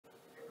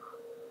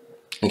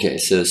Okay,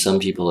 so some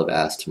people have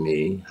asked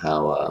me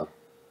how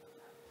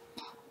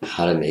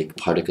to make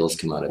particles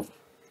come out of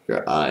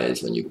your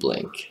eyes when you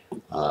blink,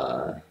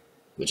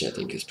 which I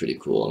think is pretty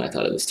cool, and I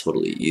thought it was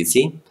totally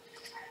easy.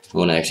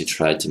 When I actually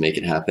tried to make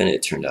it happen,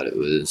 it turned out it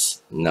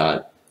was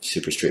not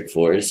super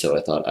straightforward. So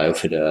I thought I'd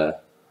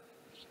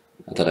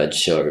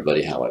show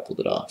everybody how I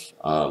pulled it off.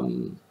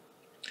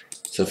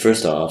 So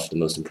first off, the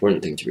most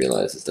important thing to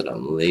realize is that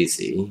I'm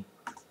lazy,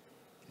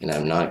 and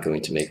I'm not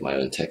going to make my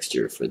own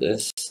texture for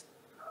this.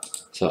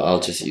 So I'll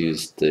just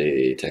use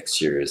the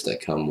textures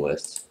that come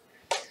with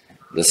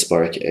the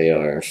Spark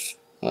AR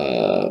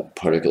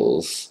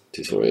particles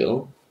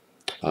tutorial.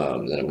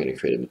 Then I'm going to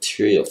create a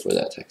material for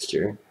that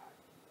texture,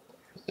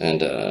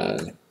 and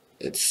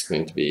it's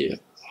going to be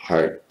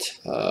heart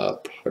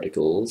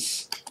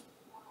particles.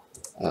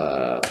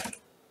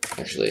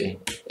 Actually,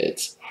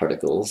 it's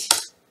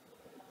particles.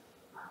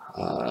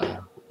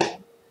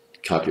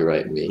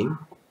 Copyright me,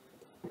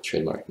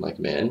 trademark Mike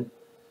Mann.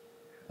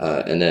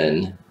 And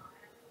then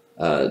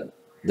the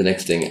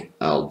next thing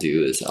I'll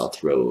do is I'll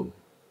throw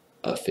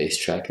a face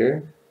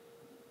tracker.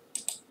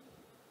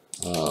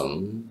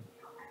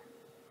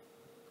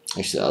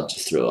 Actually, I'll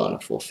just throw on a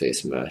full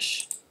face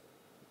mesh,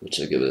 which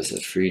will give us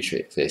a free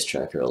face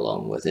tracker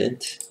along with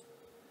it,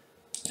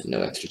 and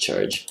no extra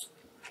charge.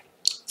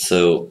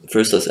 So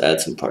first, let's add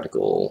some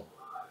particle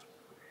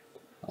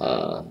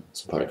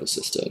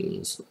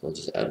systems. We'll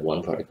just add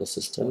one particle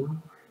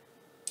system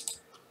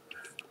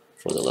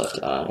for the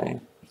left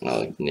eye.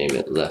 I'll name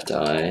it left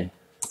eye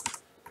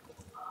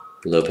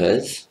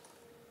Lopez,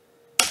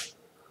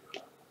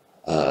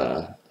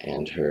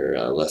 and her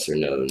lesser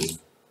known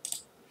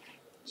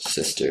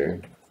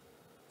sister,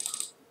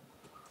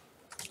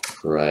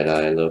 right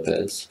eye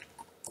Lopez.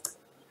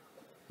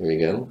 Here we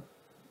go.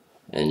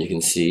 And you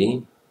can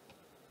see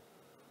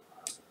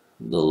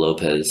the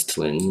Lopez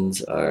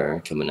twins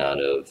are coming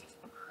out of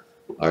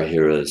our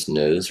hero's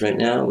nose right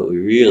now, but we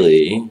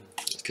really,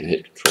 just gonna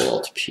hit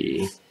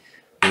Control-Alt-P,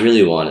 we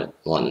really want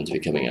them to be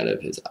coming out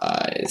of his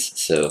eyes.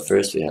 So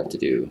first we have to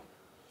do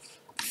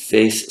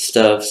face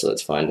stuff, so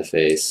let's find a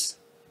face,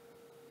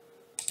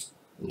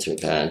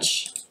 insert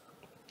patch,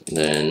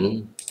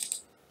 then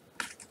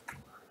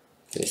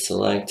face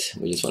select.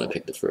 We just want to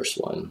pick the first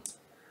one.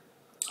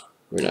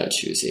 We're not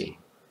choosy.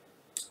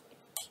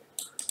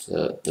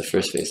 The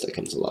first face that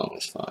comes along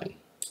is fine.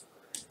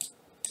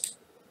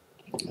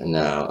 And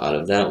now out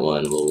of that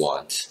one, we'll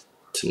want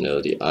to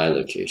know the eye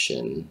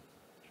location.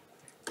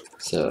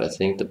 So I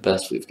think the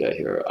best we've got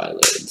here are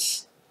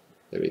eyelids.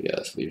 There we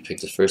go. So we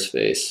picked the first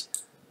face,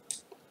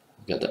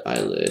 we've got the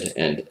eyelid,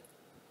 and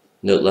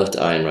note left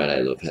eye and right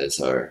eye Lopez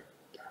are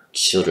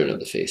children of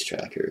the face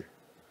tracker.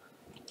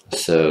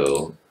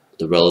 So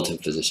the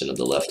relative position of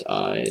the left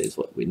eye is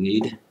what we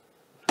need,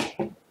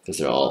 because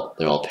they're all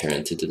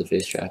parented to the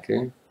face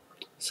tracker.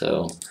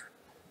 So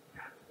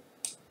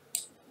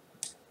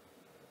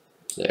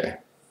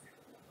there.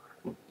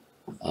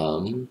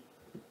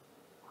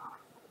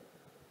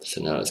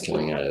 So now it's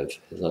coming out of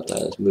his left eye.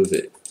 Let's move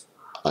it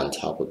on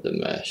top of the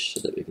mesh so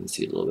that we can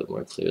see it a little bit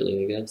more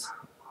clearly, I guess.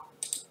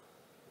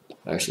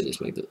 Actually,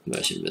 just make the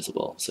mesh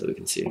invisible so we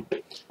can see.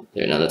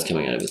 There, now that's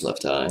coming out of his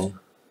left eye.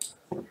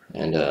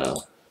 And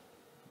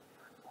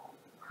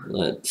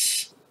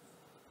let's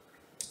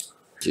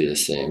do the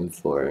same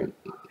for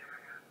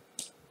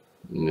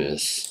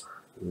Miss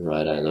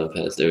Right Eye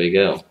Lopez. There we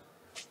go.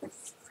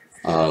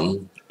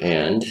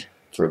 And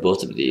for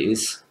both of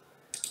these,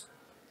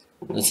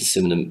 let's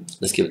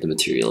give it the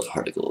material of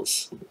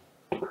particles.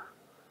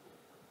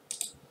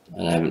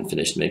 And I haven't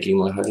finished making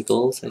my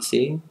particles, I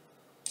see.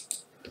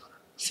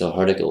 So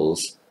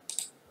particles,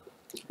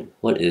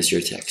 what is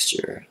your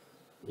texture?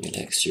 Your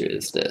texture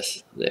is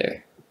this,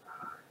 there.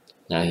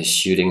 Now he's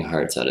shooting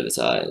hearts out of his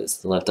eyes.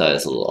 The left eye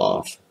is a little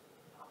off.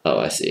 Oh,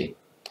 I see.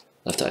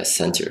 Left eye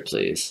center,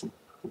 please.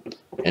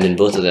 And in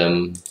both of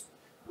them,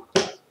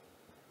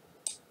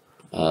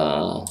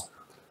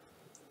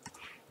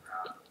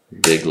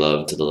 big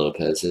love to the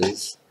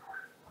Lopez's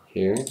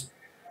here.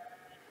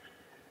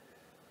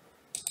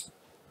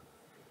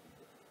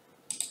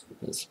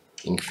 Let's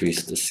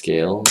increase the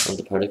scale of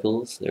the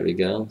particles. There we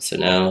go. So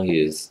now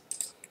he's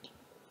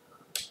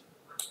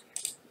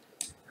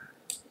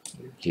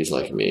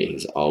like me.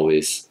 He's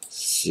always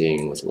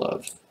seeing with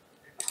love.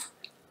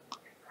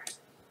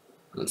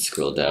 Let's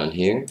scroll down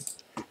here.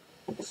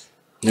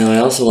 Now I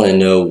also want to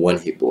know when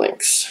he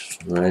blinks,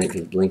 right?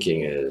 Because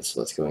blinking is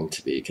what's going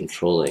to be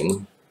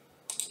controlling.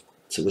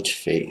 So which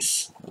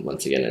face?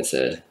 Once again, I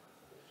said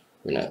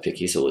we're not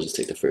picky, so we'll just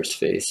take the first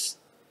face.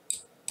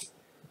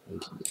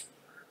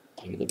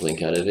 Get the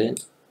blink out of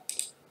it.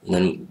 And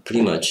then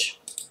pretty much,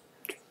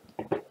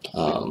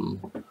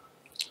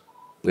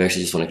 we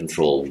actually just want to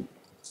control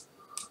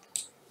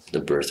the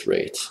birth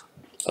rate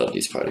of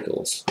these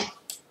particles.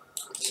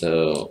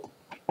 So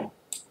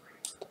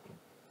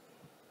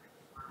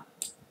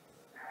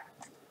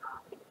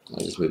I'll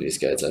just move these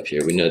guys up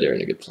here. We know they're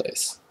in a good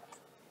place.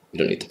 We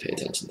don't need to pay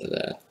attention to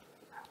that.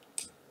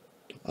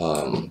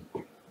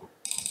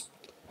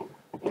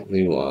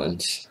 We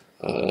want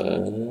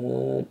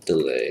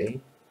delay,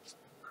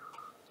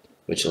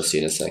 which you'll see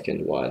in a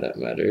second why that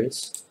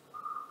matters.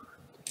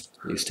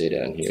 You stay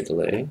down here,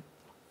 delay.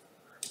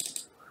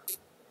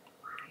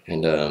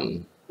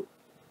 And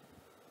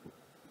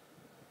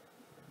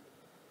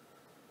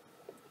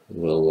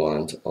we'll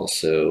want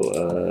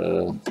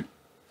also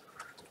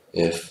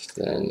if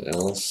then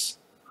else,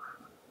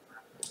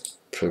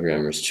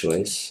 programmer's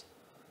choice.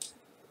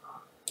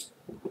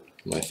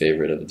 My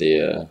favorite of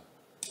the,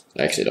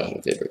 I actually don't have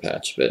a favorite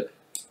patch, but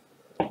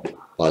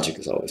logic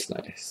is always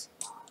nice.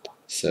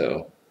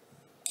 So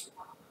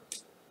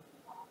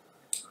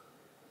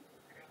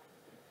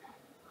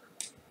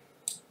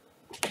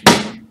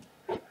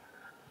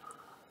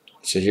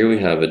here we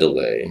have a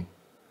delay.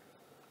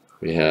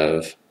 We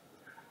have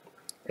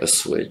a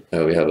switch.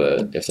 We have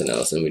a if then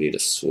else, and we need a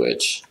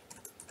switch.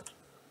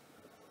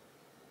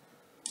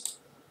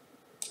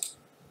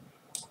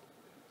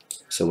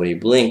 So when he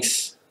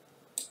blinks,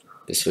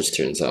 the switch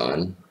turns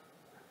on,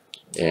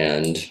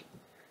 and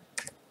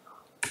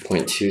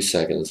 0.2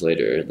 seconds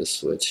later, the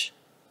switch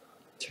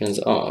turns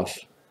off.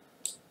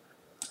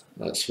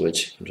 That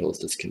switch controls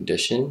this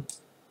condition,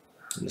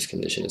 and this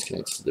condition is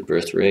connected to the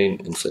birth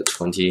rate, and so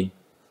 20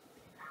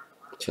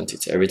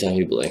 to every time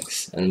he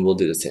blinks. And we'll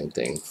do the same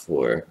thing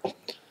for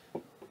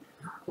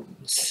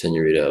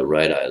Senorita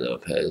Right Eye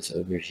Lopez.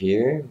 Over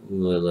here,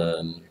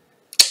 we'll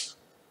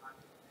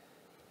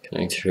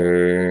connect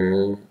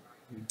her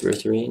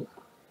birth rate.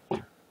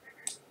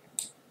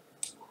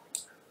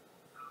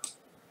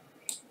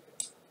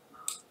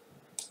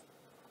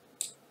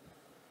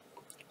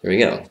 There we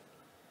go.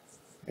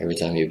 Every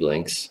time he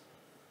blinks,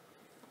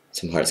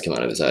 some hearts come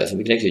out of his eyes. And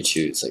we can actually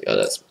choose, like, oh,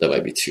 that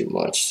might be too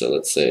much. So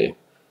let's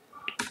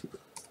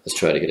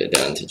try to get it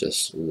down to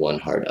just one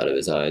heart out of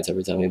his eyes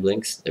every time he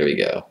blinks. There we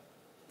go.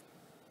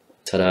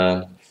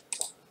 Ta-da!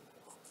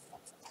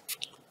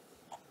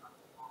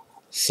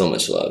 So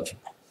much love.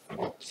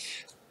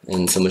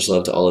 And so much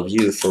love to all of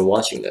you for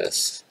watching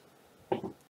this.